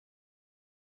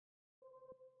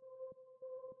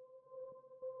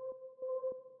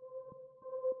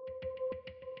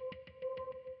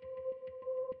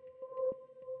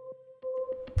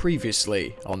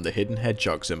Previously on the Hidden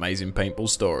Hedgehog's amazing paintball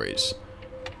stories.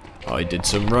 I did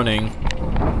some running.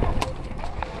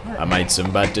 I made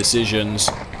some bad decisions.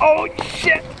 Oh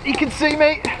shit, he can see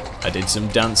me. I did some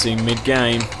dancing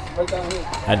mid-game.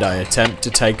 And I attempt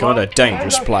to take on a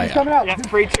dangerous player. Yeah,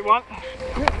 3, 2, 1.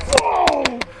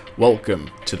 Whoa! Welcome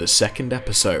to the second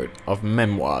episode of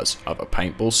Memoirs of a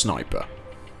Paintball Sniper.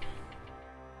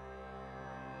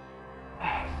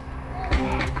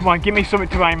 Come on, give me something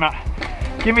to aim at.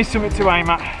 Give me something to aim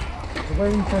at. We're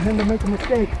waiting for him to make a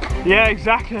mistake. Yeah,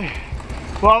 exactly.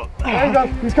 Well, there you go.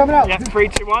 He's coming out. Yeah, 3,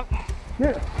 2, 1.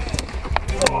 Yeah.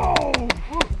 Oh,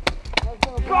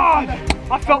 God!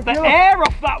 I felt the air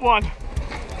off that one.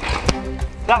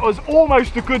 That was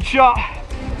almost a good shot.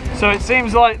 So it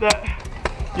seems like that.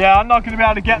 Yeah, I'm not going to be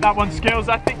able to get that one, Skills.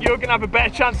 I think you're going to have a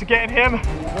better chance of getting him.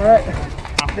 All right.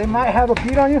 They might have a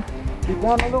beat on you. Get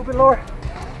down a little bit lower.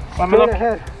 Straight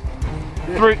ahead.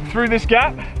 Through this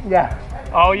gap? Yeah.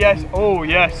 Oh yes, oh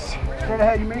yes. Straight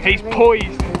ahead, you mean? He's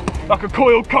poised like a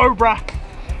coiled cobra.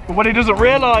 But what he doesn't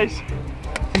realise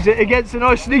is that against a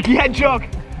nice sneaky hedgehog.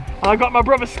 And I got my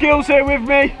brother Skills here with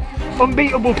me.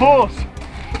 Unbeatable force.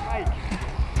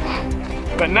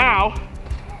 But now,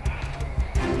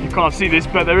 you can't see this,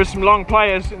 but there is some long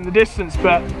players in the distance,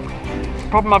 but the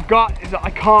problem I've got is that I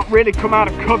can't really come out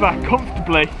of cover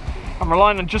comfortably. I'm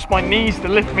relying on just my knees to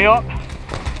lift me up.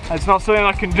 It's not something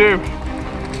I can do.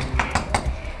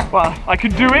 Well, I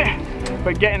can do it,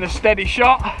 but getting a steady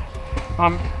shot,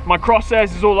 my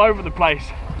crosshairs is all over the place.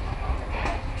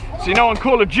 So you know on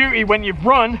Call of Duty when you've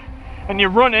run and you're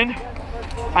running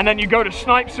and then you go to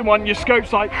snipe someone, your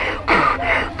scope's like,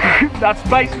 that's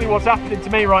basically what's happening to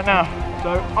me right now.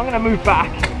 So I'm gonna move back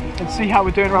and see how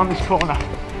we're doing around this corner.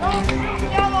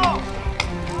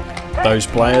 Those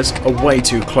players are way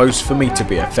too close for me to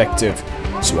be effective,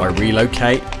 so I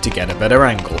relocate to get a better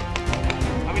angle.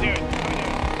 How we doing?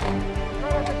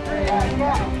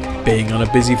 Being on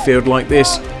a busy field like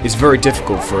this is very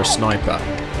difficult for a sniper.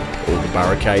 All the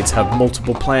barricades have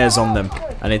multiple players on them,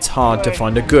 and it's hard to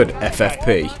find a good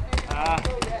FFP.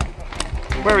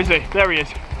 Where is he? There he is.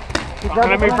 I'm going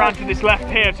to move round to this left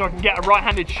here so I can get a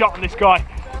right-handed shot on this guy.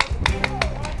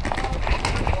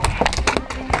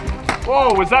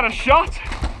 Whoa, was that a shot?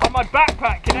 On my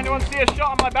backpack. Can anyone see a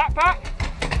shot on my backpack?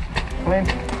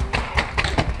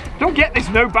 Don't get this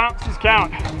no bounces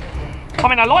count. I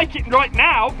mean, I like it right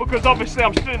now because obviously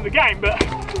I'm still in the game, but...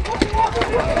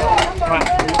 Right,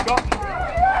 we've got...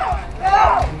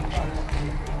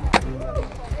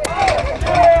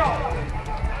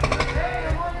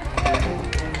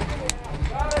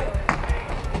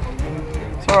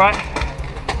 It's alright.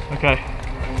 Okay.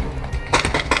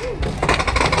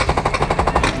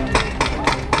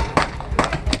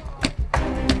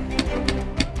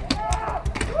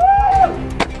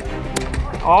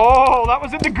 Oh, that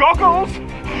was in the goggles!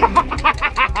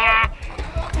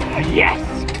 Yes!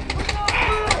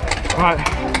 Right.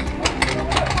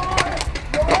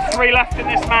 Got 3 left in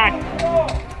this mag.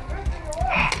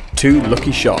 2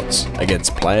 lucky shots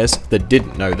against players that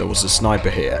didn't know there was a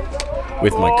sniper here.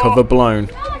 With my cover blown,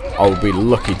 I will be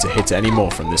lucky to hit any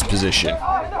more from this position.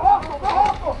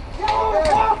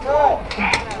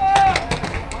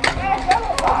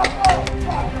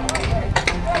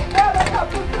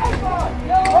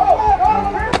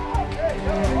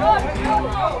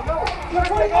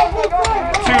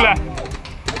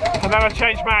 And then I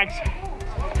change mags.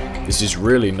 This is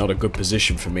really not a good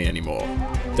position for me anymore.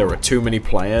 There are too many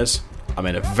players, I'm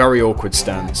in a very awkward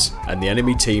stance, and the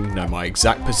enemy team know my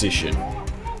exact position.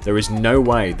 There is no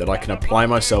way that I can apply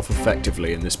myself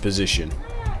effectively in this position.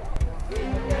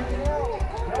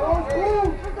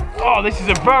 Oh, this is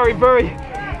a very, very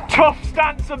tough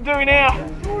stance I'm doing here.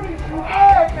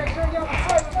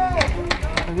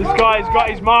 And this guy's got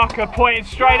his marker pointed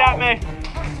straight at me.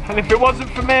 And if it wasn't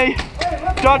for me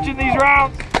dodging these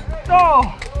rounds,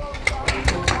 oh!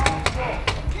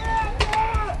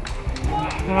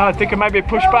 I think I maybe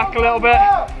push back a little bit.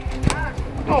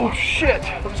 Oh shit,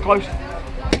 that was close.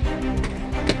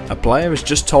 A player has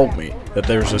just told me that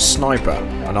there is a sniper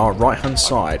on our right hand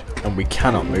side and we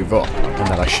cannot move up, and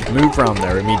that I should move round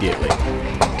there immediately.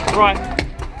 Right,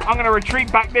 I'm going to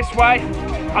retreat back this way.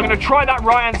 I'm going to try that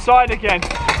right hand side again.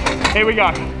 Here we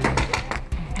go.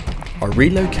 I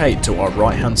relocate to our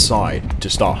right hand side to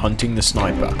start hunting the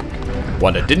sniper.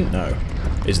 What I didn't know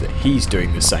is that he's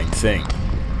doing the same thing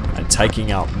and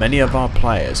taking out many of our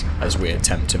players as we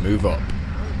attempt to move up.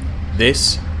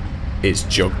 This is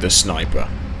Jug the Sniper.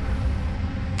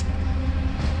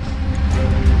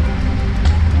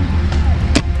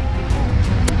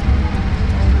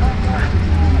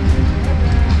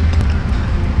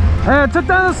 Hey, I took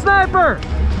down the sniper!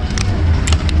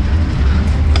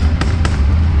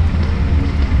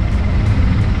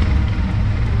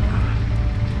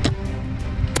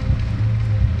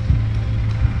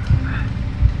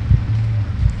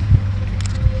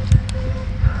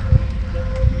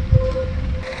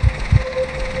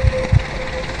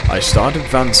 start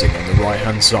advancing on the right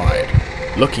hand side,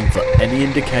 looking for any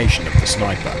indication of the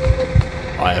sniper.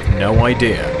 I have no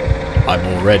idea. I'm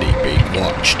already being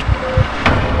watched.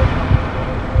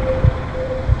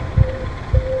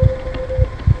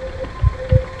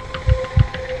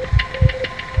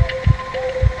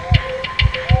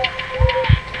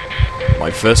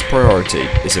 My first priority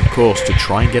is of course to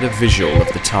try and get a visual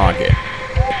of the target.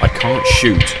 I can't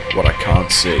shoot what I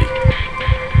can't see.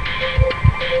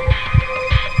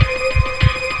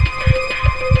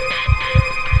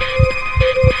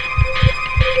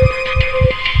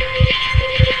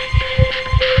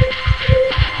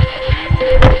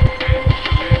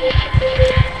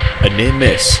 A near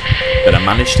miss, but I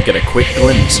managed to get a quick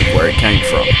glimpse of where it came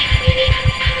from.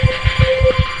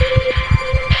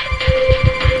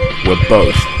 We're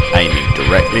both aiming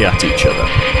directly at each other.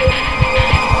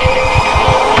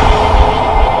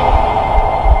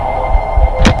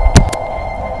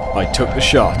 I took the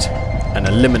shot and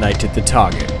eliminated the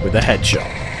target with a headshot.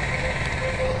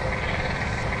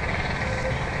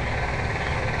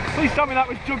 Please tell me that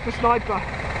was Jug the sniper.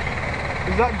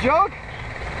 Is that Jug?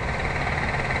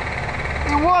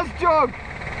 It was Jug!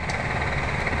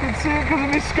 I can see it because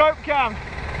of this scope cam.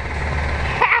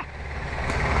 Ha!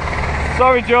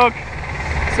 Sorry Jug.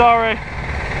 Sorry.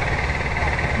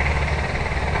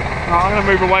 Oh, I'm going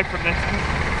to move away from this.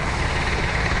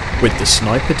 With the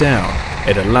sniper down,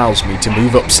 it allows me to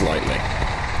move up slightly.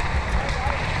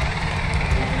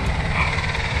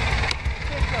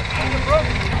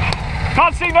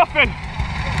 Can't see nothing.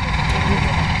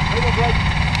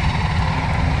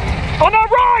 On our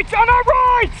right! On our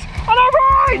right! On our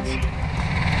right!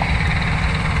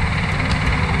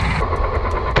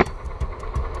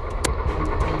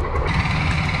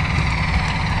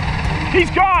 He's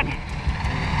gone!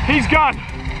 He's gone!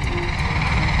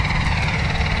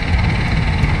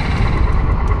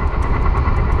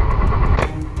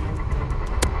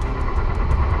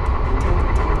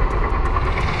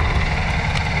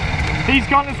 He's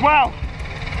gone as well.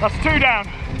 That's 2 down.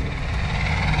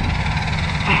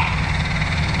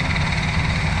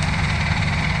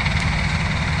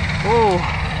 Oh,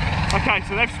 okay,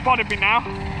 so they've spotted me now.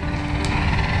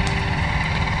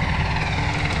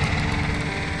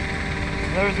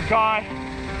 There's a guy.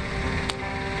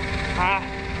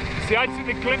 See, I see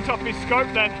the glint off his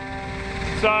scope then,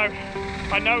 so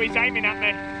I know he's aiming at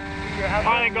me.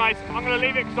 Alright then guys, I'm going to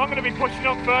leave it because I'm going to be pushing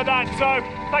up further. So,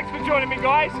 thanks for joining me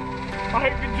guys. I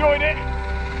hope you enjoyed it.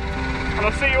 And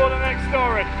I'll see you all in the next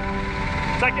story.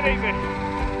 Take it easy.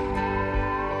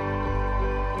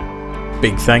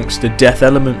 Big thanks to Death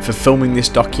Element for filming this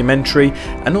documentary,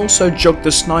 and also Jug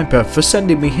the Sniper for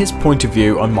sending me his point of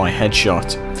view on my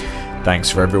headshot. Thanks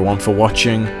for everyone for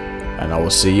watching, and I will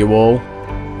see you all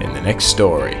in the next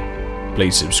story.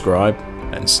 Please subscribe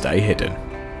and stay hidden.